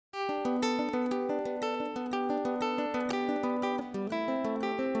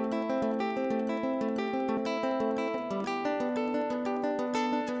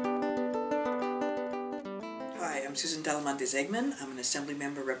I'm Susan Talamantes Eggman. I'm an assembly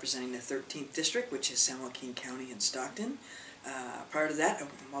member representing the 13th District, which is San Joaquin County in Stockton. Prior to that,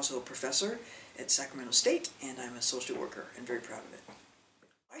 I'm also a professor at Sacramento State, and I'm a social worker, and very proud of it.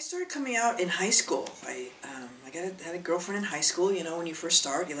 I started coming out in high school. I had a girlfriend in high school. You know, when you first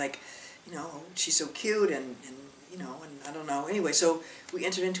start, you're like, you know, she's so cute, and you know, and I don't know. Anyway, so we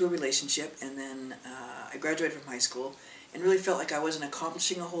entered into a relationship, and then I graduated from high school, and really felt like I wasn't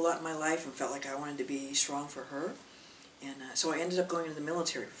accomplishing a whole lot in my life, and felt like I wanted to be strong for her. And so I ended up going into the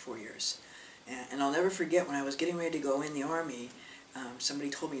military for 4 years. And I'll never forget when I was getting ready to go in the Army, somebody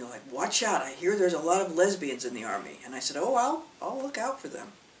told me, like, watch out, I hear there's a lot of lesbians in the Army. And I said, oh, I'll look out for them.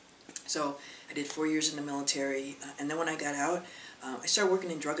 So I did 4 years in the military, and then when I got out, I started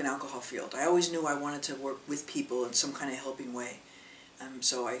working in drug and alcohol field. I always knew I wanted to work with people in some kind of helping way.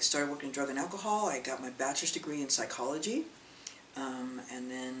 So I started working in drug and alcohol. I got my bachelor's degree in psychology, and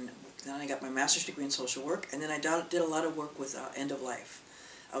then I got my master's degree in social work, and then I did a lot of work with end of life.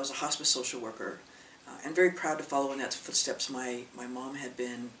 I was a hospice social worker, and very proud to follow in that footsteps. My mom had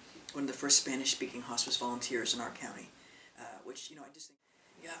been one of the first Spanish-speaking hospice volunteers in our county, which, you know, I just think,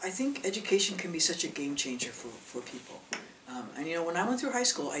 yeah, I think education can be such a game changer for people. And, you know, when I went through high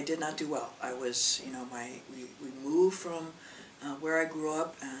school, I did not do well. I was, you know, we moved from where I grew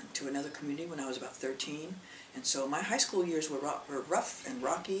up to another community when I was about 13. And so my high school years were rough and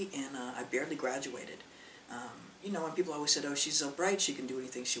rocky, and I barely graduated. You know, and people always said, oh, she's so bright, she can do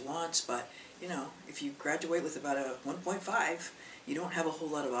anything she wants. But, you know, if you graduate with about a 1.5, you don't have a whole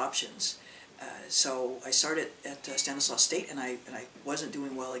lot of options. So I started at Stanislaus State, and I wasn't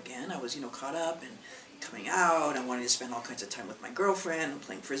doing well again. I was, you know, caught up and coming out. I wanted to spend all kinds of time with my girlfriend,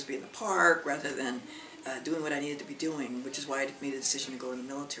 playing Frisbee in the park, rather than doing what I needed to be doing, which is why I made the decision to go in the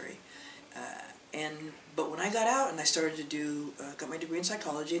military. But when I got out and I started to got my degree in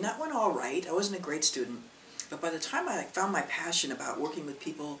psychology, and that went all right. I wasn't a great student. But by the time I found my passion about working with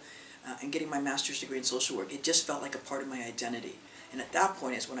people and getting my master's degree in social work, it just felt like a part of my identity. And at that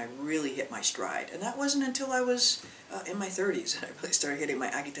point is when I really hit my stride. And that wasn't until I was in my 30s that I really started hitting my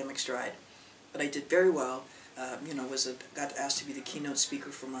academic stride. But I did very well. You know, got asked to be the keynote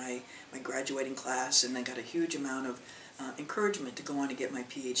speaker for my graduating class, and then got a huge amount of encouragement to go on to get my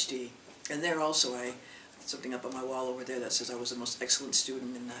PhD. And there also I put something up on my wall over there that says I was the most excellent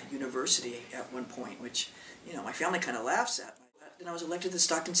student in university at one point, which, you know, my family kind of laughs at. Then I was elected to the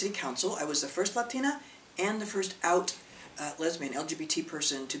Stockton City Council. I was the first Latina and the first out lesbian LGBT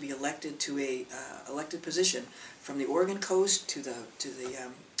person to be elected to a elected position from the Oregon coast to the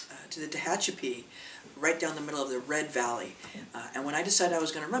Tehachapi, right down the middle of the Red Valley. And when I decided I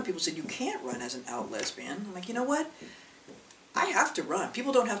was going to run, people said, you can't run as an out lesbian. I'm like, you know what? I have to run.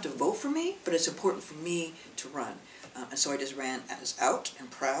 People don't have to vote for me, but it's important for me to run. And so I just ran as out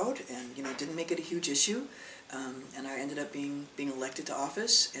and proud, and, you know, didn't make it a huge issue. And I ended up being elected to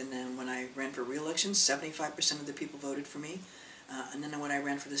office. And then when I ran for re-election, 75% of the people voted for me. And then when I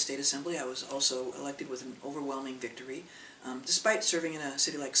ran for the state assembly, I was also elected with an overwhelming victory, despite serving in a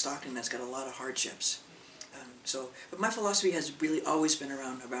city like Stockton that's got a lot of hardships. But my philosophy has really always been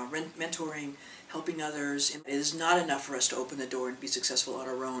around mentoring, helping others. It is not enough for us to open the door and be successful on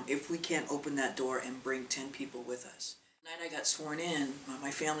our own if we can't open that door and bring 10 people with us. The night I got sworn in,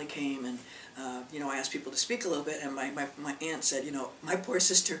 my family came, and you know, I asked people to speak a little bit, and my aunt said, you know, my poor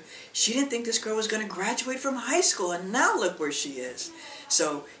sister, she didn't think this girl was going to graduate from high school, and now look where she is.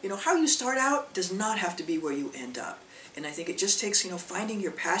 So, you know, how you start out does not have to be where you end up. And I think it just takes, you know, finding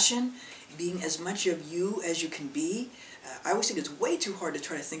your passion, being as much of you as you can be. I always think it's way too hard to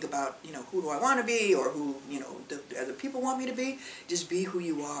try to think about, you know, who do I want to be, or who, you know, do other people want me to be. Just be who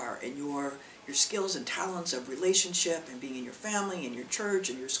you are, and your skills and talents of relationship and being in your family, in your church,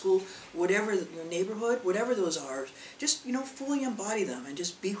 in your school, whatever, your neighborhood, whatever those are, just, you know, fully embody them and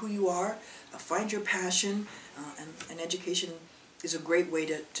just be who you are. Find your passion, and education is a great way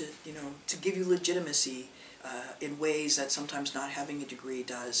to you know, to give you legitimacy in ways that sometimes not having a degree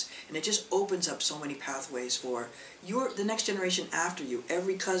does. And it just opens up so many pathways for the next generation after you.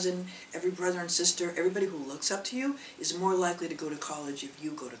 Every cousin, every brother and sister, everybody who looks up to you is more likely to go to college if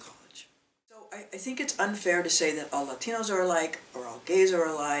you go to college. So I think it's unfair to say that all Latinos are alike or all gays are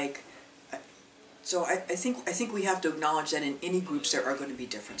alike. So I think we have to acknowledge that in any groups there are going to be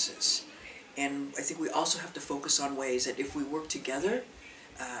differences. And I think we also have to focus on ways that if we work together,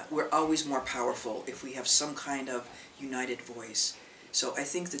 we're always more powerful if we have some kind of united voice. So I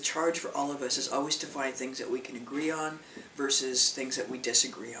think the charge for all of us is always to find things that we can agree on versus things that we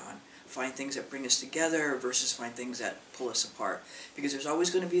disagree on. find things that bring us together versus find things that pull us apart. Because there's always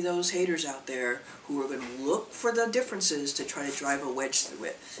going to be those haters out there who are going to look for the differences to try to drive a wedge through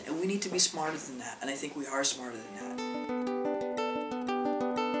it. And we need to be smarter than that, and I think we are smarter than that.